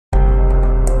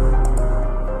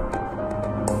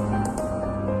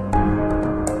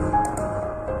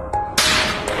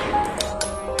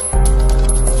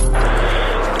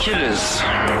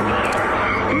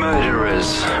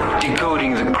murderers,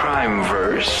 decoding the crime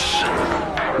verse.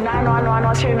 911,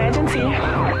 what's your emergency?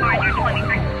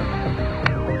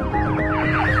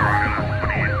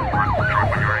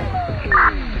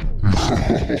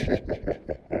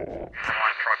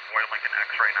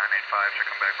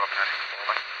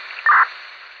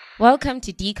 Welcome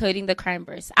to Decoding the Crime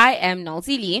Verse. I am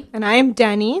Nalzi Lee. And I am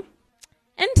Danny.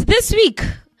 And this week,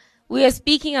 we are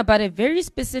speaking about a very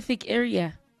specific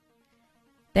area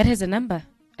that has a number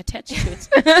attached to it.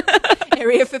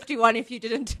 Area 51, if you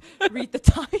didn't read the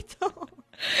title.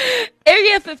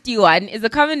 Area 51 is a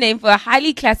common name for a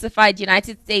highly classified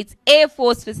United States Air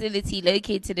Force facility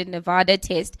located in Nevada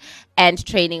Test and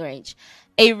Training Range.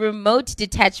 A remote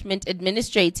detachment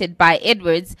administered by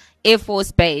Edwards Air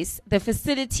Force Base, the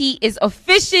facility is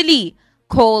officially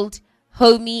called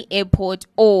Homey Airport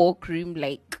or Groom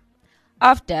Lake,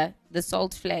 after the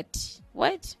Salt Flat.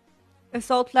 What? A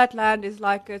salt flat land is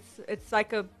like it's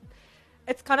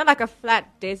kind of like a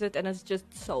flat desert and it's just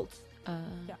salt.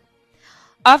 Yeah.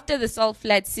 After the Salt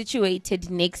Flat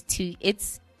situated next to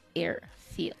its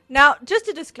airfield. Now, just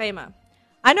a disclaimer.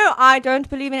 I know I don't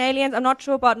believe in aliens. I'm not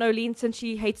sure about Nolene since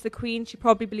she hates the Queen. She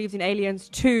probably believes in aliens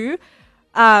too.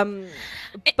 But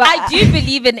I do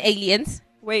believe in aliens.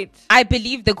 Wait. I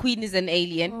believe the Queen is an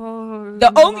alien. Oh,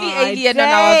 the only alien on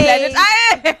our days.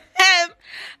 planet.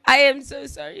 I am so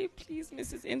sorry. Please,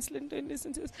 Mrs. Insulin, don't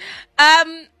listen to this.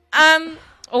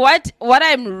 What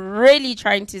I'm really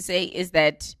trying to say is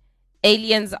that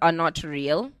aliens are not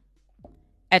real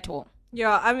at all.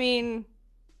 Yeah, I mean,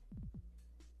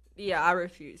 yeah, I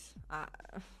refuse.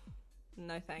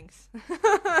 No thanks.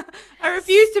 I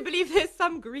refuse to believe there's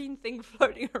some green thing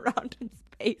floating around in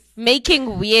space.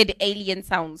 Making weird alien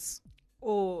sounds.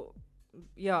 Or,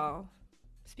 yeah,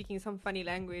 speaking some funny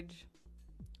language.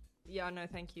 Yeah, no,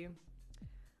 thank you.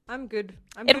 I'm good.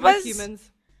 I'm good with humans.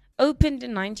 Opened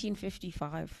in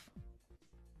 1955.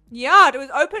 Yeah, it was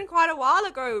opened quite a while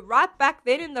ago, right back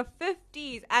then in the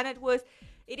 50s, and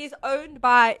it is owned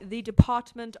by the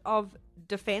Department of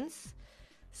Defense.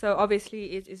 So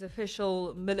obviously it is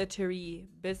official military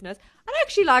business. I'd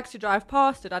actually like to drive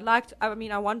past it. I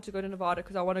want to go to Nevada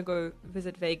because I want to go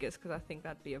visit Vegas because I think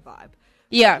that'd be a vibe.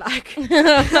 Yeah.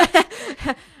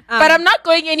 But I'm not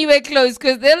going anywhere close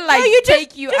because they'll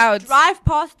take you just out. Drive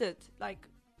past it,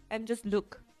 and just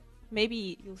look.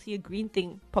 Maybe you'll see a green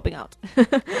thing popping out.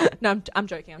 No, I'm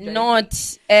joking.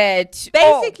 Not at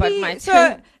basically. But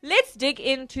so let's dig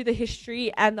into the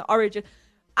history and the origin.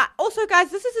 Also,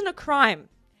 guys, this isn't a crime,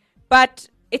 but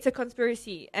it's a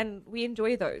conspiracy, and we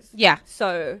enjoy those. Yeah.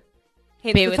 So,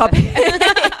 hence Bear the with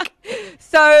topic.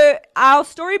 So, our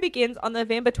story begins on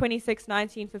November 26,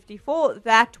 1954.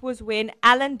 That was when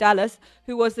Alan Dulles,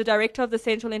 who was the director of the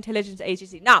Central Intelligence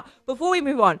Agency. Now, before we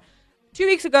move on, 2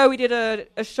 weeks ago, we did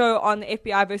a show on the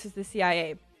FBI versus the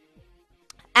CIA.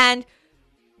 And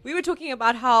we were talking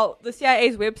about how the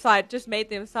CIA's website just made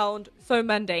them sound so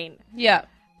mundane. Yeah.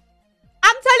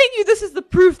 I'm telling you, this is the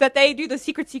proof that they do the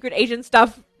secret agent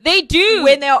stuff. They do.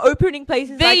 When they are opening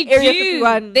places like Area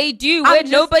 51. They do. Where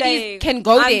nobody can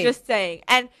go there. I'm just saying.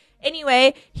 And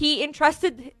anyway, he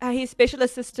entrusted his special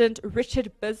assistant,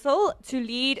 Richard Bissell, to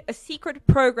lead a secret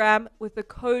program with the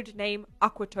code name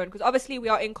Aquatone. Because obviously we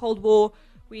are in Cold War.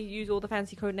 We use all the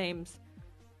fancy code names.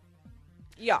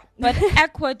 Yeah. But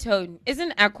Aquatone.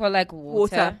 Isn't aqua like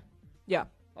water? Yeah.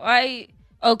 Why?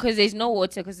 Oh, because there's no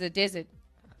water because it's a desert.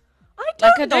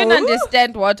 I don't know.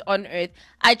 Understand what on earth.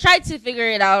 I tried to figure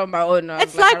it out on my own.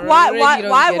 It's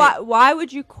why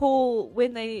would you call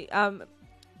when they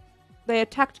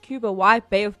attacked Cuba? Why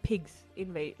Bay of Pigs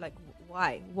invade? Like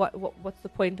why? What's the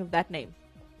point of that name?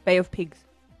 Bay of Pigs.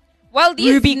 Well,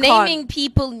 these Rubicon. naming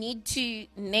people need to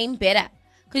name better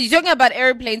because you're talking about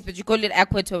airplanes, but you call it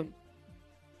Aquatone.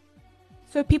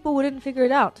 So people wouldn't figure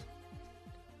it out.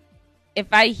 If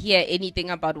I hear anything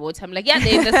about water, I'm like, yeah,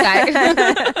 they're in the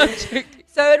sky.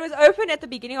 So it was opened at the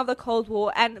beginning of the Cold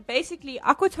War, and basically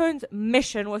Aquatone's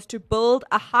mission was to build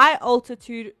a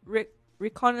high-altitude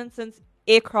reconnaissance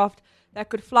aircraft that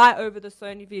could fly over the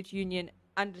Soviet Union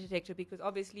undetected, because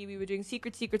obviously we were doing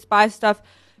secret spy stuff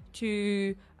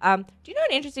to... do you know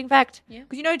an interesting fact? Yeah.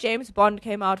 Because you know James Bond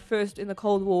came out first in the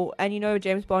Cold War, and you know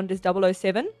James Bond is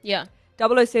 007? Yeah.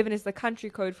 007 is the country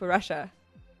code for Russia.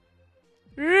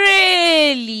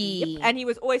 Really? Yep. And he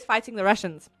was always fighting the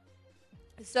Russians.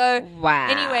 So wow.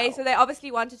 Anyway, so they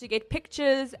obviously wanted to get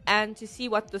pictures and to see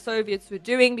what the Soviets were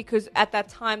doing, because at that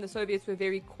time the Soviets were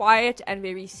very quiet and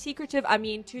very secretive. I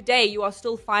mean, today you are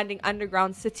still finding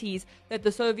underground cities that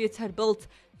the Soviets had built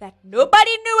that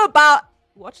nobody knew about.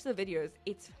 Watch the videos.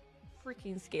 It's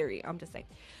freaking scary. I'm just saying.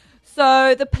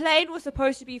 So the plane was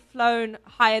supposed to be flown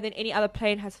higher than any other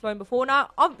plane has flown before. Now,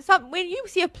 when you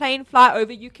see a plane fly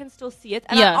over, you can still see it.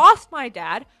 And Yeah. I asked my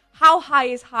dad, how high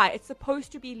is high? It's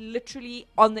supposed to be literally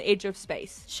on the edge of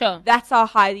space. Sure. That's how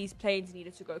high these planes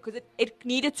needed to go, because it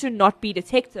needed to not be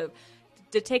detected.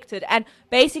 And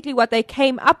basically what they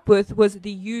came up with was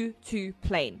the U-2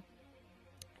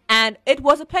 and it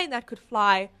was a plane that could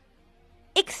fly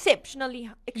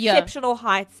exceptional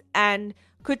heights and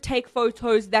could take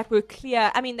photos that were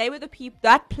clear. I mean, they were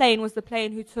that plane was the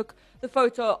plane who took the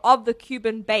photo of the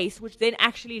Cuban base, which then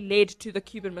actually led to the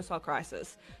Cuban Missile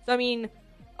Crisis. So I mean,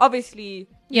 obviously,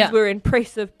 these were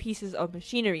impressive pieces of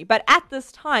machinery. But at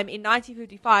this time, in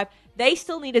 1955, they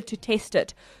still needed to test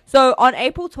it. So on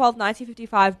April 12,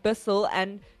 1955, Bissell,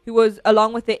 who was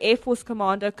along with the Air Force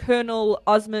commander, Colonel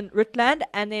Osmond Ritland,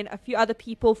 and then a few other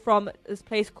people from this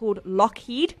place called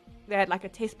Lockheed. They had like a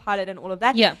test pilot and all of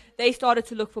that. Yeah. They started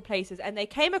to look for places. And they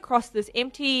came across this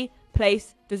empty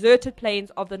place, deserted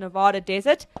plains of the Nevada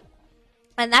desert.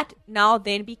 And that now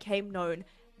then became known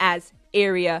as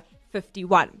Area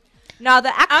 51. Now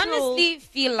the actual... I honestly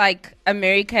feel like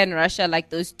America and Russia are like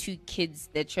those two kids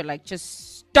that you're like,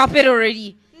 just stop it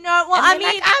already. No, well, And I they're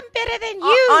mean... like, I'm better than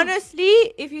you.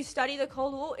 Honestly, if you study the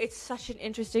Cold War, it's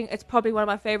probably one of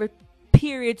my favorite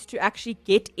periods to actually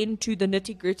get into the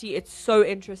nitty-gritty. It's so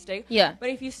interesting. Yeah. But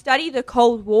if you study the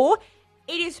Cold War,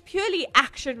 it is purely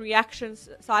action-reaction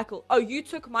cycle. Oh, you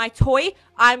took my toy,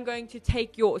 I'm going to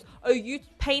take yours. Oh, you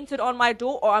painted on my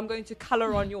door, or I'm going to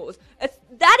color on yours.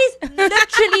 That is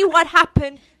literally what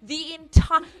happened the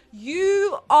entire...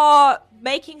 You are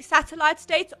making satellite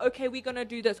states, okay, we're going to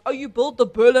do this. Oh, you build the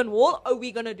Berlin Wall, oh,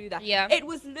 we're going to do that. Yeah. It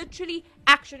was literally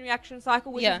action-reaction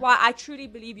cycle, which is why I truly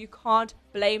believe you can't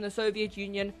blame the Soviet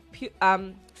Union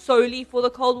solely for the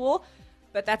Cold War.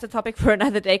 But that's a topic for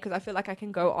another day, because I feel like I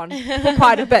can go on for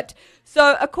quite a bit.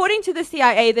 So according to the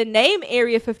CIA, the name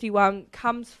Area 51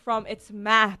 comes from its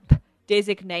map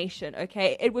designation,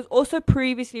 okay? It was also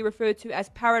previously referred to as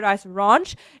Paradise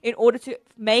Ranch in order to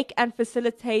make and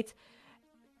facilitate...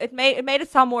 It made it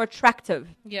sound more attractive.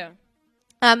 Yeah.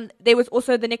 There was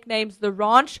also the nicknames The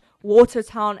Ranch,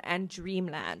 Watertown, and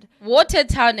Dreamland.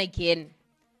 Watertown again.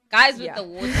 Guys with the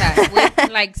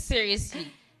water. Like, seriously.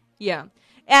 Yeah.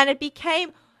 And it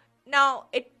became... Now,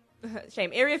 shame.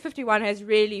 Area 51 has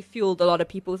really fueled a lot of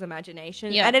people's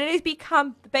imagination. Yeah. And it has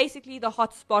become basically the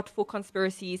hotspot for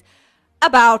conspiracies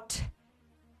about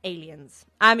aliens.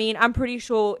 I mean, I'm pretty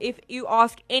sure if you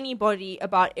ask anybody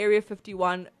about Area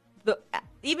 51,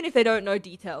 even if they don't know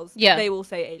details, they will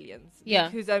say aliens. Yeah.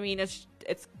 Because, I mean, it's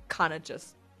kind of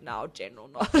just now general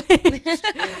knowledge.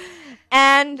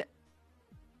 And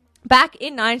back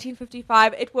in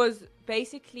 1955, it was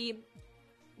basically...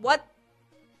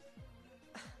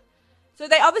 So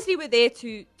they obviously were there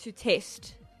to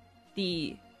test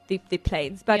the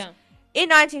planes, but in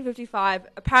 1955,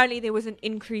 apparently there was an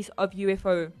increase of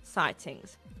UFO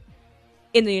sightings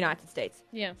in the United States.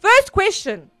 Yeah. First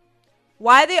question: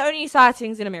 why are there only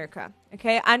sightings in America?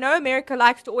 Okay, I know America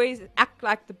likes to always act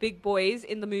like the big boys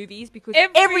in the movies because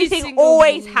everything single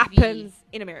always movie happens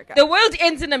in America. The world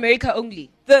ends in America only.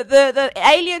 The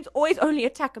aliens always only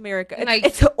attack America.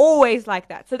 It's always like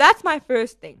that. So that's my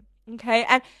first thing. Okay,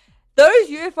 and those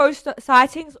UFO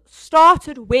sightings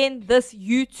started when this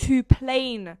U-2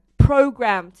 plane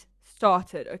program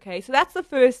started. Okay, so that's the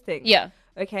first thing. Yeah.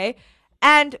 Okay,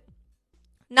 and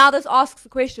now this asks the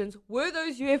questions: were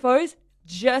those UFOs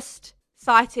just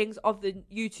sightings of the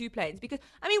U-2 planes? Because,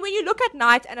 I mean, when you look at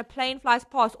night and a plane flies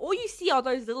past, all you see are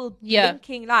those little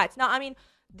blinking lights. Now, I mean,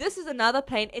 this is another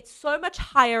plane. It's so much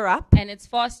higher up. And it's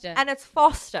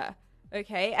faster.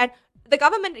 Okay? And the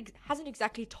government hasn't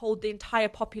exactly told the entire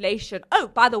population, oh,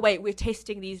 by the way, we're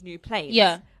testing these new planes.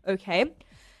 Yeah. Okay?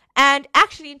 And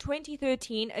actually, in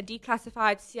 2013, a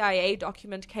declassified CIA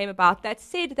document came about that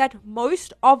said that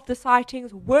most of the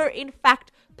sightings were, in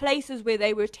fact, places where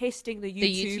they were testing the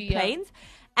U-2 planes.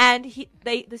 And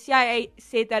the CIA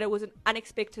said that it was an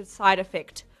unexpected side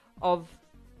effect of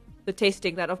the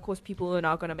testing that, of course, people are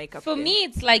now going to make up for me,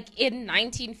 it's like in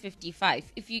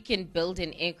 1955, if you can build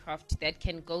an aircraft that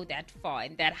can go that far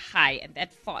and that high and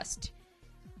that fast,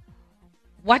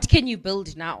 what can you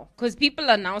build now? Because people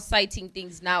are now citing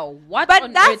things now.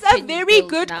 But that's a very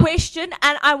good question,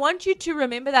 and I want you to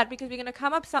remember that, because we're going to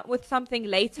come up with something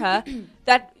later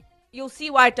that you'll see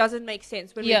why it doesn't make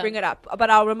sense when we bring it up. But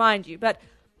I'll remind you. But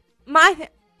I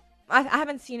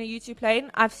haven't seen a U-2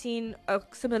 plane. I've seen a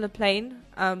similar plane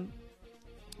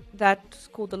that's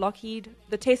called the Lockheed.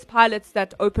 The test pilots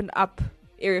that opened up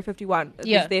Area 51,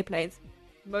 their planes.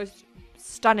 Most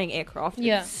stunning aircraft.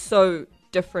 Yeah. It's so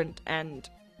different and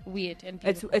Weird and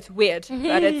It's weird,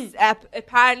 but it's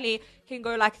apparently can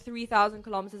go like 3,000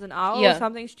 kilometers an hour Yeah. or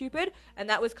something stupid. And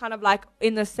that was kind of like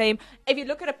in the same. If you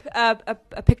look at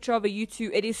a picture of a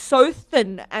U2, it is so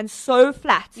thin and so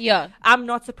flat. Yeah. I'm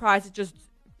not surprised it just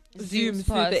zooms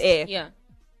through past. the air. Yeah.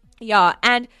 Yeah,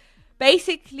 and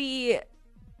basically,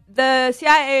 the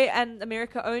CIA and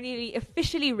America only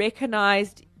officially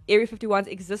recognized Area 51's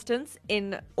existence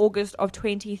in August of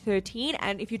 2013.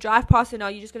 And if you drive past it now,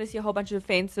 you're just going to see a whole bunch of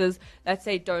fences that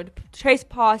say don't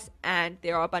trespass, and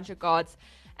there are a bunch of guards.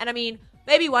 And I mean,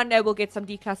 maybe one day we'll get some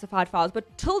declassified files,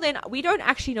 but till then, we don't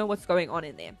actually know what's going on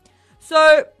in there.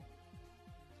 So,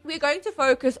 we're going to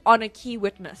focus on a key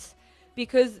witness,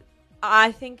 because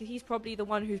I think he's probably the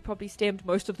one who's probably stemmed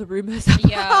most of the rumors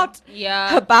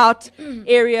about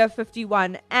Area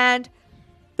 51. And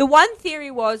the one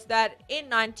theory was that in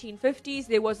 1950s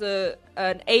there was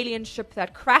an alien ship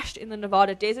that crashed in the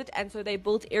Nevada desert, and so they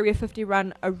built Area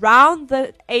 51 around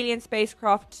the alien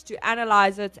spacecraft to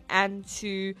analyze it and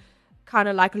to kind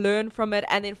of like learn from it,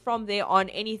 and then from there on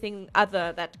anything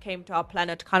other that came to our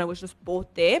planet kind of was just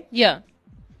brought there. Yeah.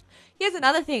 Here's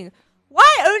another thing.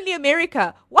 Why only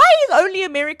America? Why is only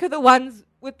America the ones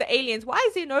with the aliens? Why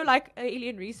is there no like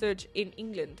alien research in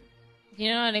England? You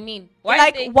know what I mean? Why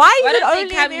is it don't they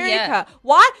only come America? here?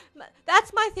 Why?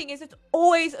 That's my thing. Is it's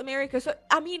always America? So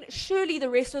I mean, surely the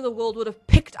rest of the world would have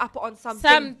picked up on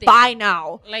something by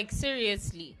now. Like,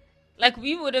 seriously. Like,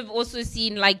 we would have also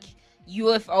seen, like,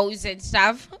 UFOs and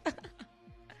stuff.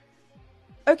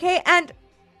 Okay, and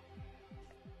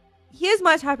here's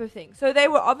my type of thing. So they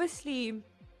were obviously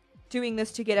doing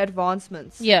this to get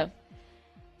advancements. Yeah.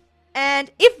 And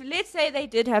if, let's say, they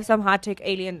did have some high-tech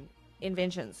alien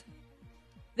inventions,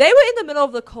 they were in the middle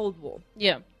of the Cold War.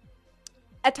 Yeah.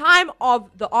 A time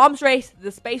of the arms race,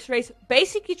 the space race,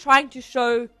 basically trying to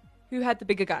show who had the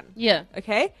bigger gun. Yeah.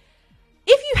 Okay?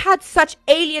 If you had such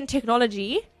alien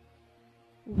technology,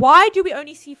 why do we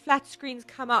only see flat screens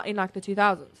come out in like the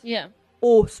 2000s? Yeah.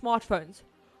 Or smartphones?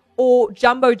 Or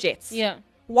jumbo jets? Yeah.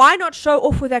 Why not show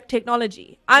off with that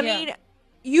technology? I Yeah. mean,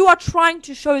 you are trying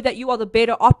to show that you are the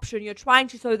better option. You're trying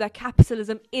to show that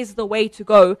capitalism is the way to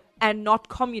go and not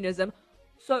communism.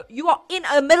 So you are in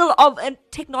the middle of a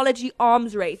technology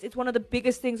arms race. It's one of the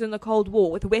biggest things in the Cold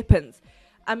War with weapons.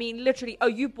 I mean, literally,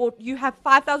 you have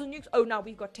 5,000 nukes. Oh, now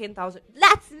we've got 10,000.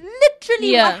 That's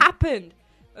literally what happened.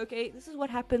 Okay, this is what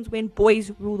happens when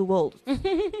boys rule the world.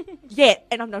 Yeah,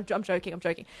 and I'm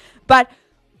joking. But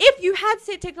if you had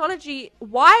said technology,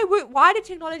 why did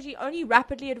technology only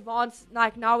rapidly advance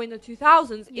like now in the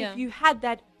 2000s if you had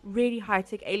that really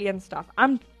high-tech alien stuff?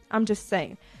 I'm just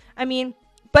saying. I mean,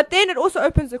 but then it also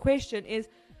opens the question is,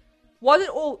 was it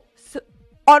all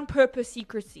on purpose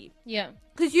secrecy? Yeah.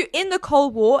 Because you're in the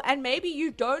Cold War and maybe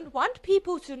you don't want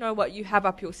people to know what you have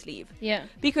up your sleeve. Yeah.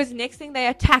 Because next thing they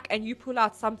attack and you pull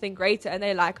out something greater and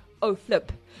they're like, oh,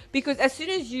 flip. Because as soon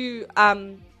as you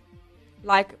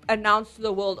like announce to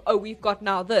the world, oh, we've got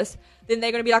now this, then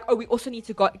they're going to be like, oh, we also need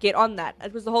to get on that.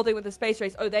 It was the whole thing with the space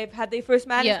race. Oh, they've had their first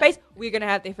man in space. We're going to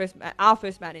have our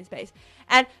first man in space.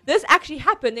 And this actually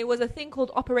happened. There was a thing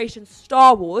called Operation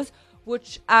Star Wars,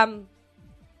 which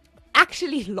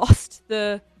actually lost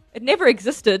it never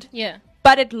existed. Yeah.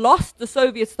 But it lost the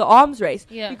Soviets the arms race.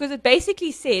 Yeah. Because it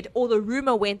basically said, or the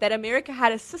rumor went, that America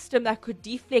had a system that could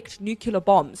deflect nuclear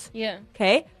bombs. Yeah.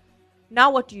 Okay? Now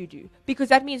what do you do? Because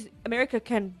that means America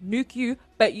can nuke you,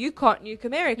 but you can't nuke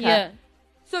America. Yeah.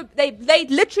 So they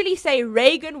literally say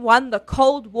Reagan won the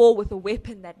Cold War with a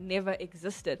weapon that never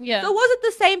existed. Yeah. So was it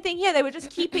the same thing here? They were just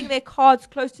keeping their cards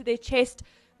close to their chest,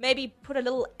 maybe put a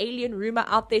little alien rumor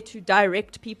out there to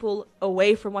direct people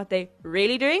away from what they're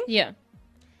really doing? Yeah.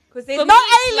 Because there's For no me,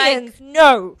 it's aliens. like,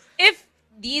 no. If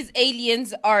these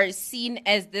aliens are seen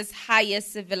as this higher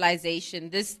civilization,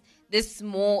 this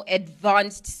more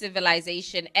advanced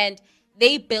civilization, and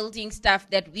they building stuff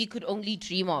that we could only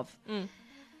dream of,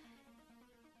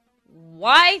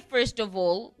 why, first of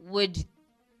all, would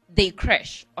they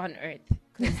crash on Earth?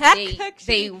 Because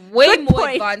they way more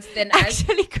advanced than us.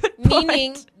 Actually, good point.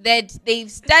 Meaning that they've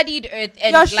studied Earth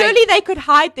and Yeah, surely they could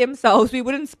hide themselves. We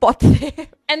wouldn't spot them.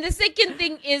 And the second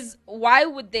thing is, why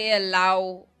would they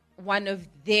allow one of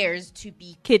theirs to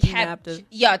be Kidnapped?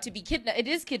 To be kidnapped. It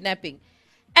is kidnapping.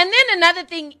 And then another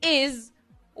thing is,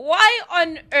 why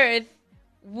on earth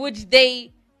would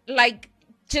they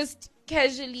just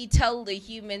casually tell the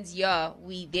humans, yeah,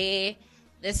 we there,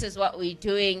 this is what we're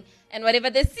doing, and whatever.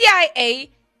 The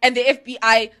CIA and the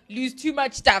FBI lose too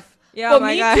much stuff for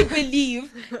me to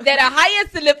believe that a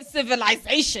higher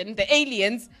civilization, the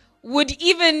aliens, would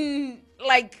even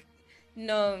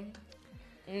no.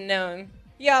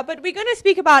 Yeah, but we're going to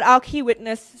speak about our key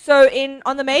witness. So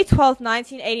on the May 12th,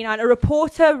 1989, a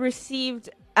reporter received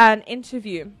an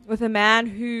interview with a man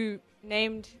who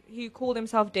called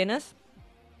himself Dennis.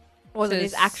 Wasn't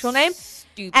his actual name.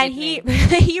 Stupid And name.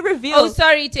 he revealed. Oh,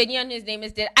 sorry, to anyone whose name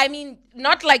is Dennis. I mean,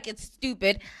 not like it's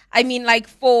stupid. I mean, like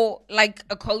for like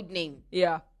a code name.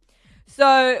 Yeah.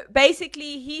 So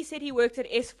basically, he said he worked at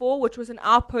S4, which was an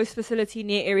outpost facility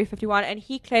near Area 51, and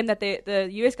he claimed that the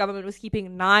US government was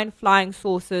keeping 9 flying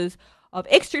saucers of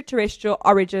extraterrestrial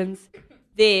origins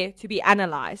there to be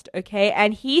analyzed, okay?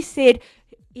 And he said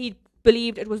he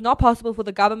believed it was not possible for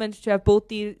the government to have built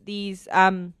these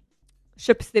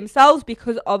ships themselves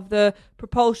because of the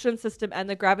propulsion system and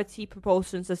the gravity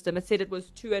propulsion system. It said it was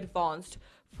too advanced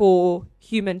for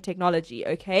human technology,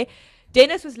 okay?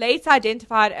 Dennis was later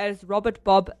identified as Robert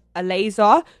Bob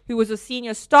Alazar, who was a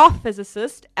senior staff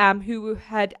physicist who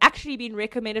had actually been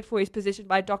recommended for his position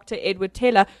by Dr. Edward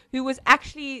Teller, who was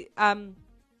actually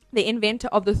the inventor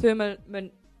of the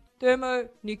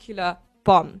thermonuclear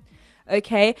bomb.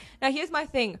 Okay, now here's my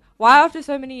thing. Why after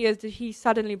so many years did he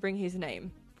suddenly bring his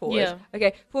name forward? Yeah.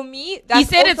 Okay, for me, that's He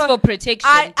said also, it's for protection.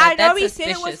 I know that's he said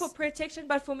it was suspicious. for protection,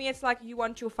 but for me it's like you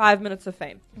want your 5 minutes of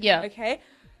fame. Yeah. Okay,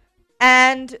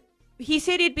 and he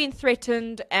said he'd been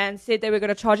threatened and said they were going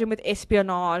to charge him with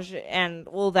espionage and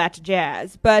all that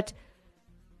jazz. But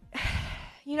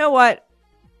you know what?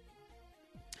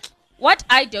 What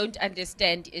I don't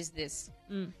understand is this.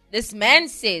 This man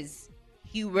says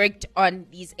he worked on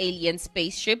these alien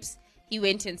spaceships. He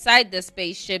went inside the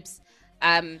spaceships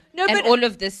and but all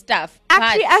of this stuff.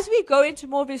 Actually, But- as we go into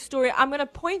more of his story, I'm going to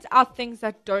point out things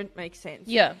that don't make sense.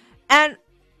 yeah. And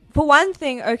for one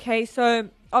thing, okay, so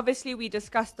obviously we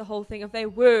discussed the whole thing. If they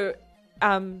were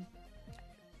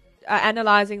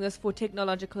analyzing this for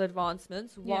technological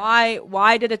advancements,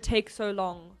 why did it take so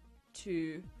long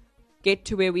to get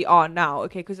to where we are now?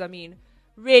 Okay, because I mean,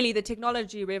 really, the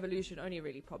technology revolution only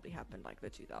really probably happened like the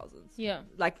 2000s. Yeah.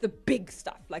 Like the big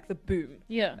stuff, like the boom.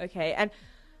 Yeah. Okay, and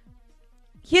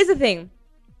here's the thing.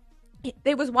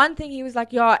 There was one thing he was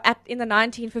like, in the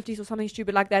 1950s or something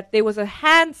stupid like that, there was a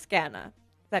hand scanner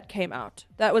that came out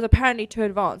that was apparently too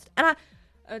advanced. And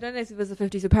I don't know if it was the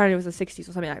 50s, apparently it was the 60s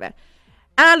or something like that.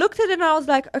 And I looked at it and I was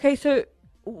like, okay, so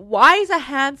why is a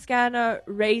hand scanner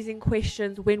raising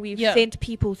questions when we've sent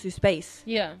people to space?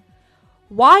 Yeah.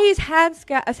 Why is a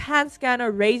hand scanner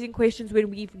raising questions when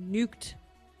we've nuked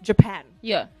Japan?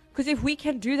 Yeah. Because if we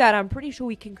can do that, I'm pretty sure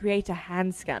we can create a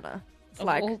hand scanner. It's Of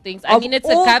like all things. I of mean, it's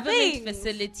a all government things.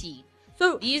 facility.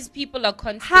 So These people are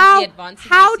constantly how advancing.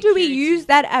 how their do we security. use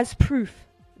that as proof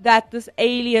that this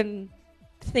alien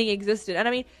thing existed? And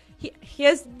I mean,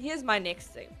 here's my next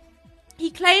thing.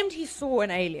 He claimed he saw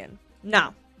an alien.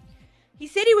 Now, he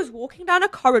said he was walking down a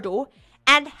corridor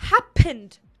and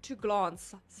happened to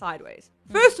glance sideways.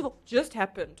 First of all, just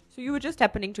happened. So you were just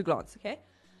happening to glance, okay?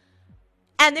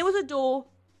 And there was a door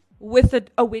with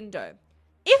a window.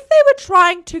 If they were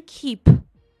trying to keep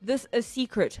this a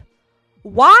secret,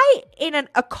 why in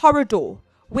a corridor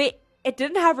where it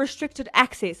didn't have restricted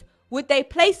access would they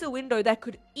place a window that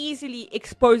could easily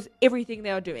expose everything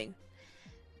they are doing?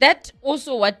 That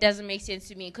also what doesn't make sense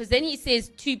to me, because then he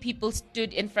says 2 people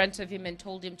stood in front of him and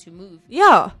told him to move.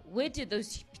 Yeah. Where did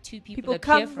those 2 people People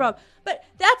appear come from. But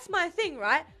that's my thing,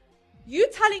 right? You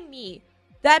telling me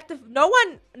that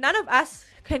none of us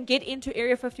can get into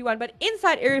Area 51, but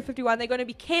inside Area 51 they're going to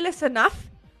be careless enough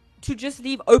to just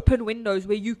leave open windows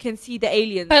where you can see the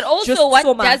aliens. But also Just what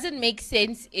summer. doesn't make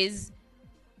sense is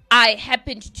I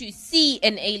happened to see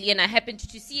an alien, I happened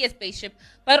to see a spaceship,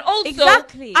 but also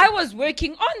Exactly. I was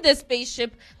working on the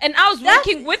spaceship and I was That's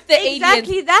working with the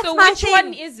exactly, aliens. That's so my which thing.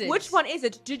 one is it? Which one is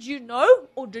it? Did you know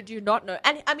or did you not know?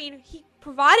 And I mean, he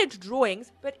provided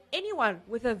drawings, but anyone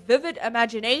with a vivid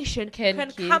imagination Can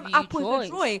can give come you up with a drawings.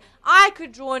 drawing. I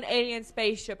could draw an alien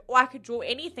spaceship, or I could draw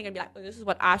anything and be like, oh, this is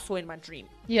what I saw in my dream.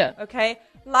 Yeah. Okay?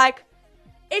 Like,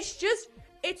 it's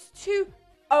too,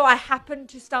 oh, I happened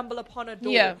to stumble upon a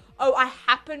door. Yeah. Oh, I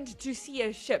happened to see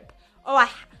a ship. Oh,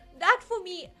 that for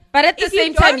me. But at the if you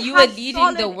same time, don't you were have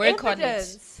leading the solid work on it.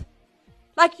 evidence,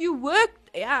 like you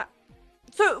worked, yeah.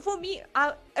 So for me,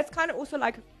 it's kind of also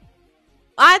like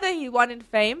either he won in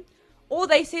fame, or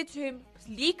they said to him,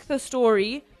 leak the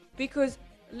story, because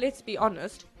let's be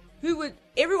honest,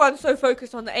 everyone's so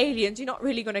focused on the aliens, you're not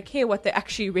really going to care what they're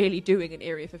actually really doing in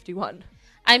Area 51.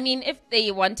 I mean, if they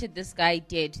wanted this guy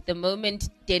dead, the moment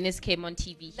Dennis came on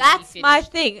TV, he'd That's be my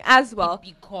finished. thing as well.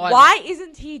 He'd be gone. Why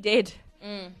isn't he dead?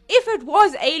 If it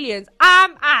was aliens,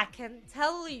 I can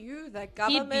tell you the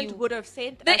government would have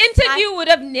sent The a interview would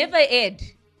have never aired.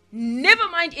 Never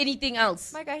mind anything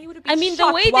else. My guy, he would have been I mean, the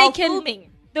shot way they while can-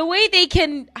 filming. The way they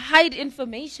can hide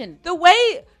information. The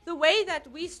way that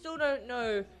we still don't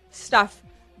know stuff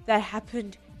that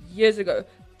happened years ago.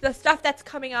 The stuff that's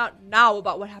coming out now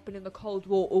about what happened in the Cold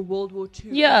War or World War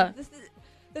II. Yeah.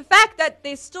 The fact that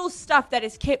there's still stuff that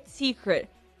is kept secret,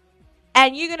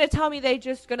 and you're gonna tell me they're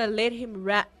just gonna let him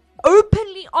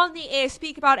openly on the air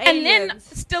speak about aliens, And then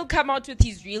still come out with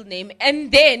his real name,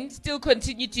 and then still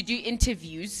continue to do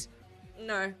interviews.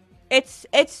 No,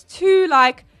 it's too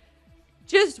like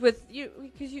just with you,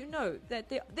 because you know that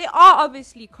there are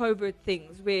obviously covert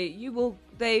things where you will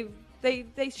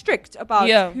they strict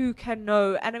about who can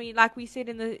know. And I mean, like we said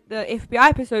in the FBI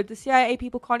episode, the CIA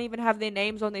people can't even have their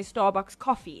names on their Starbucks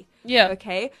coffee. Yeah.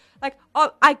 Okay. Like,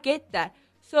 I get that.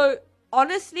 So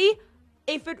honestly,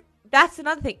 that's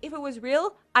another thing. If it was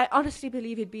real, I honestly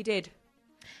believe he'd be dead.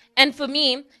 And for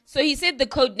me, so he said the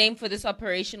code name for this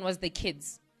operation was the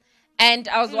kids. And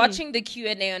I was watching the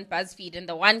Q&A on BuzzFeed, and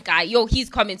the one guy, his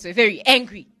comments were very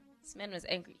angry. This man was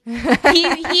angry.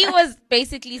 he was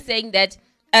basically saying that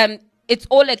it's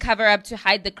all a cover-up to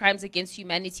hide the crimes against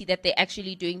humanity that they're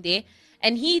actually doing there.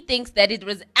 And he thinks that it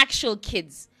was actual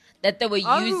kids that they were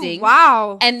using.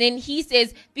 Wow. And then he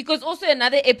says, because also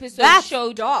another episode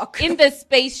showed in the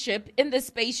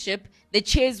spaceship, the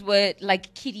chairs were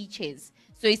like kiddie chairs.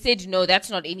 So he said, no, that's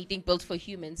not anything built for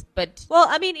humans. But well,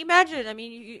 I mean, imagine. I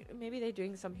mean, maybe they're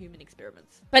doing some human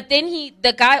experiments. But then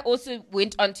the guy also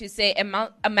went on to say a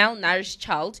malnourished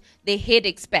child, their head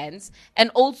expands.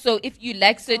 And also, if you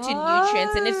lack certain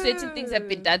nutrients and if certain things have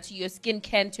been done to you, your skin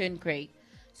can turn gray.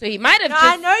 So he might have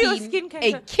seen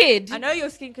a kid. I know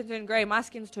your skin can turn grey. My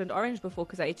skin's turned orange before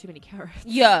because I ate too many carrots.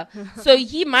 Yeah. So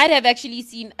he might have actually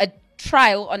seen a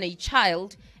trial on a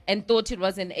child and thought it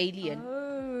was an alien.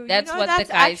 That's what the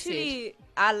guy said.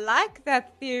 I like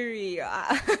that theory.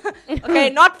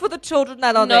 Okay, not for the children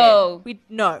that are there.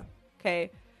 No. Okay.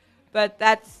 But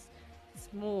it's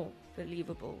more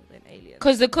believable than aliens.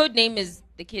 Because the code name is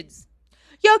the kids.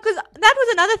 Yeah, because that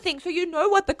was another thing. So you know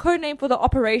what the code name for the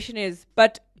operation is,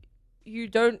 but you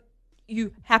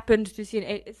happened to see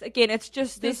an. It's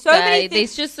just there's so many things.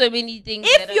 There's just so many things.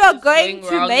 If you're going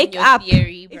to make up,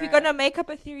 if you're gonna make up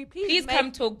a theory, please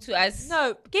come talk to us.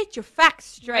 No, get your facts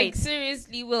straight. Like,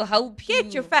 seriously, we'll help you.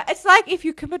 Get your facts. It's like if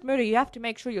you commit murder, you have to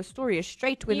make sure your story is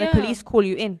straight when the police call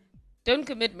you in. Don't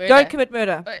commit murder. Don't commit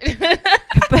murder.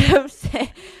 But I'm saying,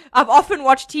 I've often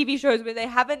watched TV shows where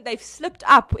they've slipped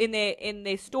up in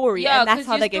their story, and that's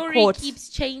how they get caught. Your story keeps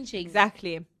changing.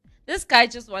 Exactly. This guy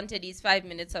just wanted his 5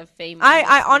 minutes of fame.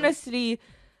 I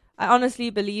honestly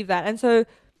believe that. And so,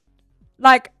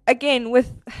 like, again,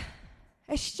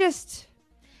 it's just...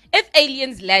 If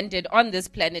aliens landed on this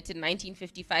planet in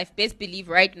 1955, best believe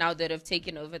right now they'd have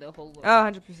taken over the whole world.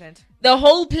 Oh, 100%. The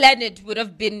whole planet would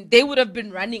have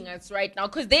been running us right now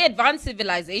because they advanced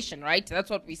civilization, right? That's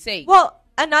what we say. Well,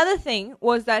 another thing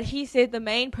was that he said the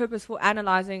main purpose for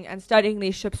analyzing and studying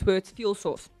these ships were its fuel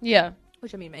source. Yeah.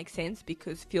 Which, I mean, makes sense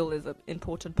because fuel is an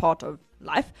important part of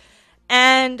life.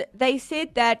 And they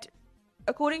said that,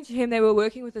 according to him, they were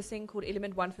working with this thing called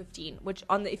element 115, which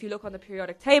if you look on the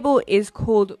periodic table is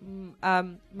called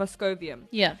moscovium.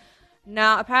 Yeah.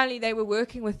 Now, apparently they were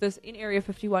working with this in Area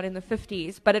 51 in the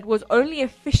 50s, but it was only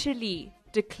officially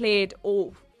declared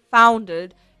or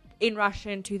founded in Russia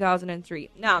in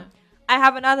 2003. Now, I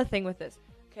have another thing with this,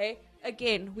 okay?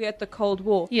 Again, we're at the Cold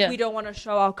War. Yeah. We don't want to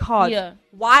show our cards. Yeah.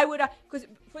 Why would I? Because,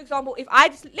 for example,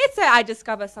 let's say I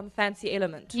discover some fancy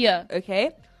element. Yeah.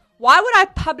 Okay? Why would I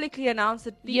publicly announce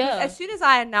it? Because as soon as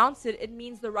I announce it, it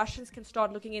means the Russians can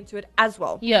start looking into it as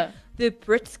well. Yeah. The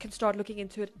Brits can start looking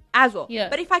into it as well. Yeah.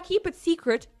 But if I keep it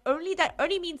secret, that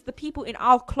only means the people in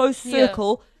our close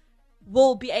circle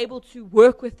will be able to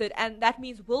work with it, and that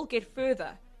means we'll get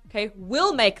further. Okay?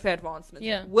 We'll make the advancements.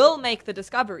 Yeah. We'll make the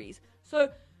discoveries. So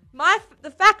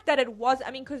the fact that it was,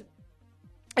 because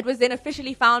it was then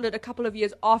officially founded a couple of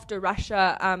years after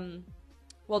Russia,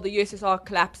 the USSR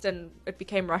collapsed and it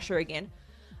became Russia again,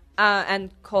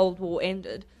 and Cold War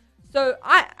ended. So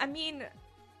I mean,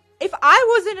 if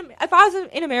I was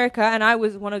in America and I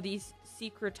was one of these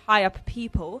secret high up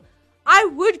people, I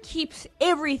would keep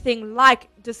everything like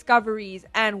discoveries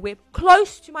and we're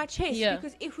close to my chest,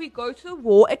 because if we go to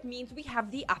war, it means we have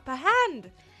the upper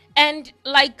hand. And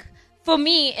like, for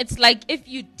me, it's like, if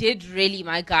you did really,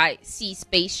 my guy, see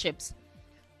spaceships,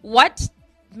 what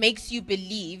makes you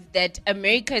believe that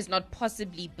America is not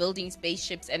possibly building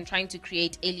spaceships and trying to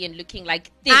create alien-looking like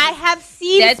things? I have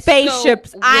seen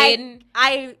spaceships.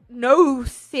 I know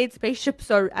said spaceships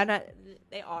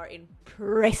they are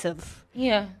impressive.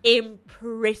 Yeah.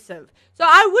 Impressive. So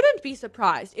I wouldn't be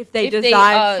surprised if they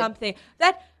designed something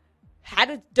that had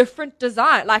a different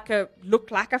design,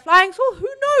 looked like a flying saucer. Who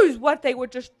knows what they were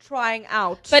just trying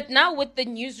out? But now with the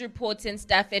news reports and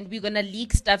stuff, and we're going to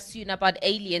leak stuff soon about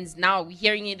aliens now, we're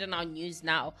hearing it in our news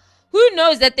now. Who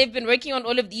knows that they've been working on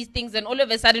all of these things and all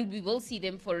of a sudden we will see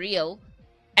them for real.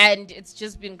 And it's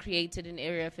just been created in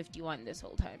Area 51 this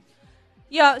whole time.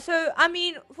 Yeah, so, I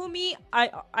mean, for me, I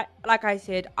like I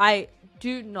said, I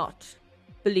do not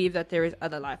believe that there is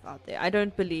other life out there. I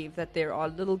don't believe that there are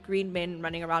little green men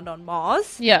running around on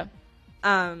Mars. Yeah.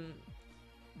 No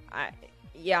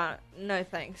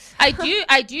thanks.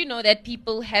 I do know that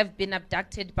people have been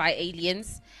abducted by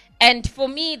aliens. And for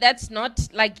me, that's not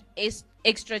like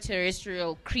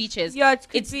extraterrestrial creatures. Yeah, it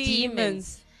could it's be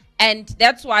demons. And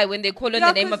that's why when they call on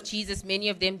Yeah, the name of 'cause- Jesus, many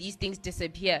of them, these things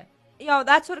disappear. Yeah,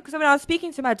 that's what, because I was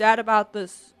speaking to my dad about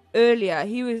this earlier.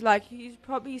 He was like, he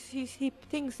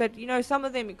thinks that, some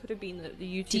of them, it could have been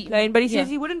the UT plane, but he says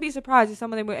he wouldn't be surprised if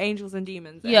some of them were angels and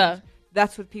demons. And Yeah.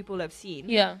 that's what people have seen.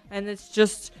 Yeah. And it's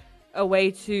just a way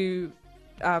to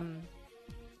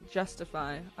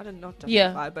justify, not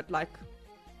justify, but not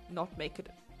make it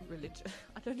religious.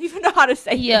 I don't even know how to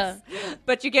say this,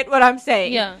 but you get what I'm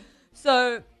saying. Yeah.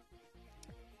 So,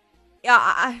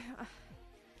 yeah,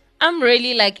 I'm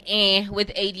really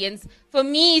with aliens. For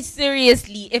me,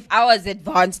 seriously, if I was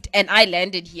advanced and I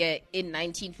landed here in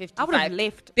 1955, I would have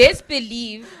left. best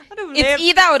believe I'd have it's left.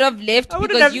 either I would have left I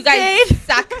wouldn't because have you guys stayed.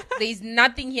 suck. There's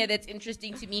nothing here that's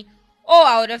interesting to me, or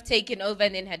I would have taken over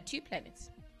and then had 2 planets.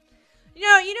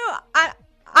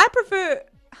 I prefer.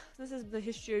 This is the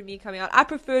history of me coming out. I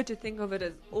prefer to think of it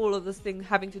as all of this thing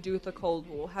having to do with the Cold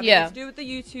War, having to do with the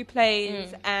U-2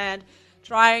 planes and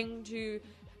trying to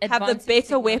have the Advanced in better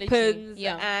technology. weapons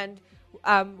Yeah.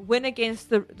 and win against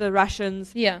the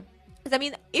Russians. Yeah. Because, I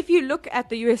mean, if you look at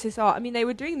the USSR, I mean, they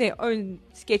were doing their own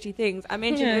sketchy things. I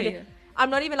mentioned earlier. Yeah.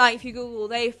 I'm not even lying. If you Google,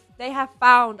 they have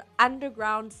found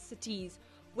underground cities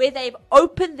where they've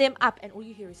opened them up, and all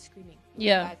you hear is screaming.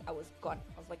 Yeah. Guys, I was gone.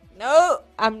 I was like, no,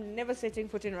 I'm never setting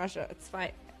foot in Russia. It's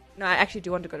fine. No, I actually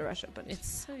do want to go to Russia, but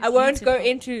It's so I won't go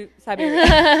beautiful. into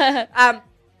Siberia.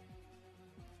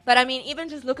 But I mean, even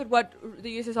just look at what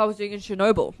the USSR was doing in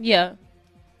Chernobyl. Yeah.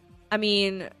 I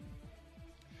mean,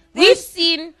 We've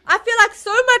seen. I feel like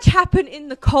so much happened in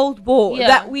the Cold War Yeah.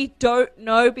 that we don't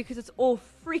know because it's all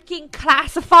freaking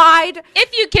classified.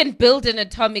 If you can build an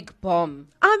atomic bomb,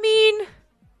 I mean,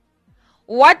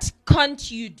 what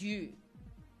can't you do?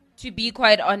 To be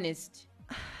quite honest.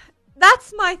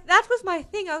 that was my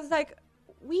thing. I was like,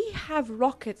 we have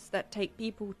rockets that take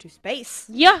people to space.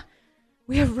 Yeah.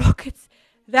 We have rockets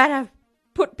that have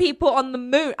put people on the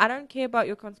moon. I don't care about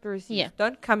your conspiracies. Yeah.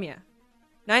 Don't come here.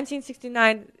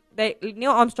 1969,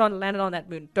 Neil Armstrong landed on that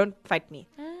moon. Don't fight me.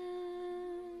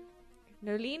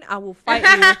 Nolene, I will fight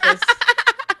you with this.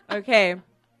 Okay.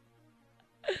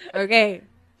 Okay.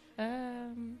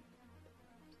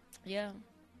 Yeah.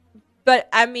 But,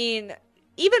 I mean,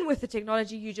 even with the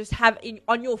technology you just have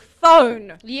on your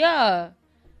phone. Yeah.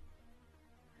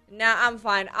 Nah, I'm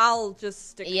fine. I'll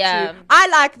just stick Yeah. to... I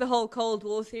like the whole Cold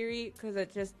War theory because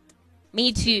it just,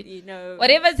 Me too. you know...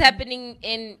 Whatever's happening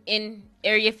in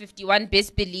Area 51,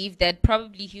 best believe that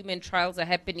probably human trials are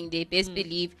happening there. Best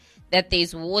believe that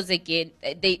there's wars again.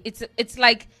 It's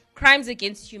like crimes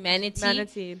against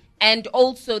humanity. And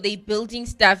also they building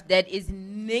stuff that is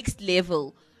next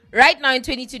level. Right now in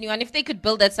 2021, if they could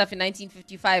build that stuff in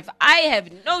 1955, I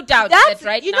have no doubt that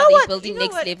right now they're building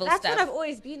next level That's stuff. what I've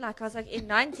always been like. I was like, in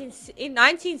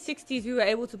 1960s, we were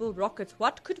able to build rockets.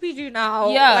 What could we do now?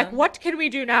 Yeah. Like, what can we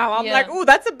do now? I'm Yeah. like, oh,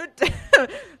 that's a bit,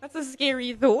 that's a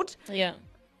scary thought. Yeah.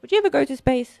 Would you ever go to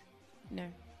space? No.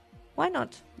 Why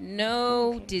not?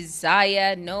 No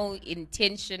desire, no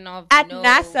intention of At no.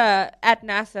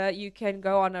 NASA, you can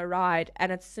go on a ride and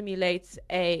it simulates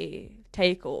a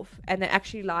takeoff, and they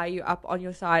actually lie you up on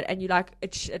your side, and you like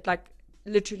it like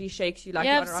literally shakes you like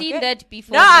Yeah, you're I've on a seen rocket. that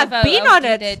before. No, I've Never been else on do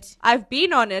it. that. I've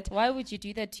been on it. Why would you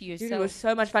do that to yourself? Dude, it was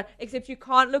so much fun. Except you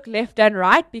can't look left and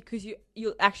right because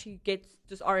you'll actually get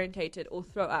disorientated or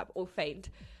throw up or faint.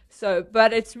 So,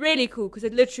 but it's really cool because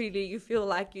it literally you feel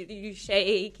like you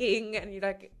shaking and you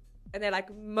like, and they're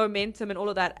like momentum and all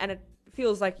of that, and it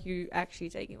feels like you actually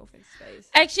taking off in space.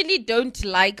 I actually don't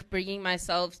like bringing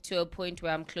myself to a point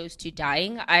where I'm close to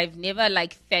dying. I've never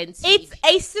fancied It's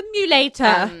a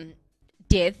simulator.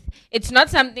 Death. It's not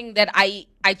something that I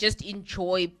just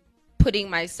enjoy putting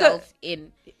myself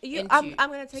in. I'm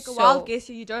going to take a wild guess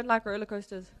here. You don't like roller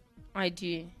coasters. I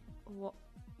do. What?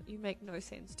 You make no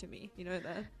sense to me. You know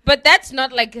that. But that's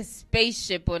not like a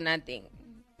spaceship or nothing.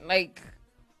 Like,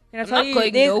 Can I I'm tell not you,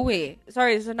 going nowhere.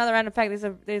 Sorry, there's another random fact.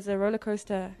 There's a roller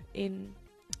coaster in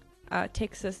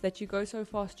Texas that you go so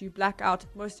fast you black out.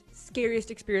 Most scariest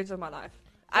experience of my life.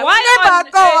 I Why would on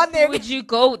never go on earth there. would you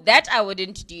go? That I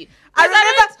wouldn't do.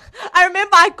 I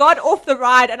remember I got off the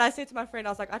ride and I said to my friend,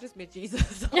 I was like, I just met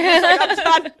Jesus. I was like, I'm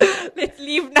done. Let's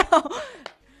leave now.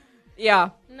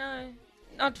 Yeah. No,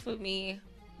 not for me.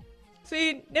 So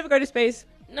you never go to space?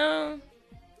 No.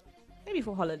 Maybe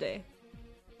for holiday,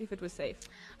 if it was safe.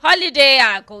 Holiday,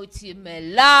 I'll go to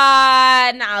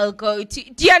Milan. I'll go to.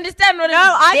 Do you understand what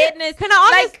deadness? Can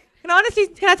I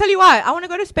tell you why? I want to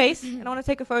go to space and I want to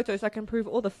take a photo so I can prove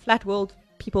all the flat world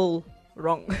people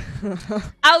wrong.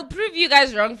 I'll prove you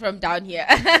guys wrong from down here.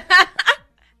 Imagine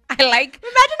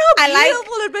how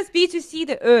beautiful it must be to see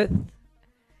the Earth.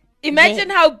 Imagine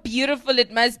how beautiful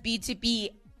it must be to be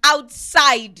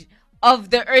outside of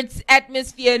the Earth's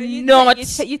atmosphere. You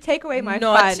take away my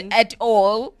not fun. at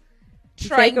all.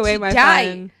 Trying take away to my die.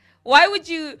 fun. Why would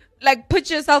you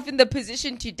put yourself in the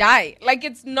position to die? Like,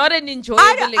 it's not an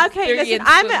enjoyable experience. Okay, listen.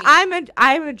 I'm an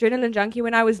adrenaline junkie.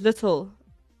 When I was little,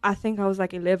 I think I was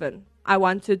like 11. I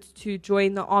wanted to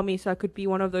join the army so I could be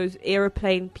one of those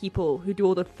airplane people who do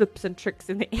all the flips and tricks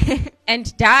in the air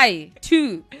and die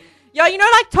too. Yeah, you know,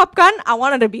 like Top Gun. I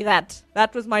wanted to be that.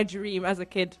 That was my dream as a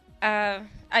kid.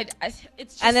 It's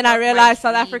just and then I realized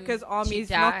South Africa's army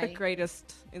is not the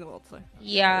greatest in the world. So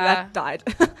yeah, that died.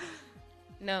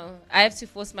 No, I have to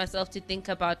force myself to think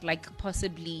about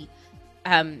possibly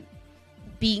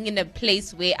being in a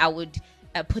place where I would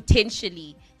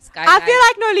potentially skydive. I feel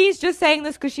like Noline's just saying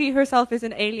this because she herself is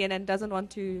an alien and doesn't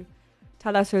want to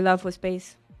tell us her love for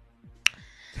space.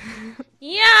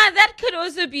 Yeah, that could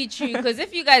also be true because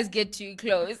if you guys get too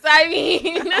close, I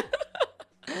mean.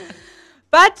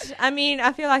 But, I mean,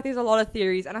 I feel like there's a lot of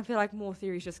theories, and I feel like more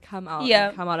theories just come out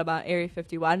about Area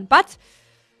 51. But,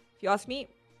 if you ask me,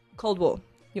 Cold War.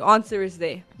 Your answer is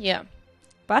there. Yeah.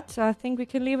 But I think we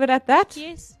can leave it at that.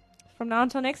 Yes. From now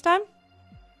until next time.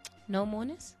 No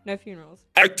mourners. No funerals.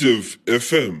 Active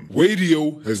FM.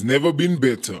 Radio has never been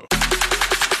better.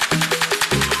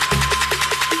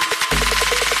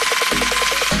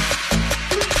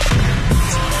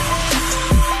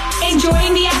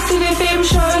 Enjoying the Active FM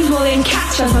shows? Well, then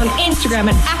catch us on Instagram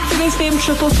at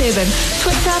ActiveFM777,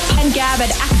 Twitter and Gab at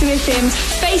ActiveFM,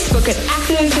 Facebook at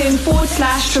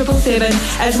ActiveFM/777,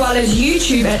 as well as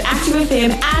YouTube at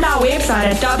ActiveFM and our website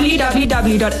at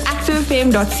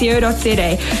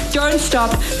www.activefm.co.za. Don't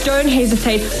stop, don't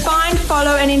hesitate, find,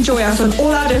 follow and enjoy us on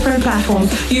all our different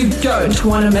platforms. You don't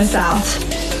want to miss out.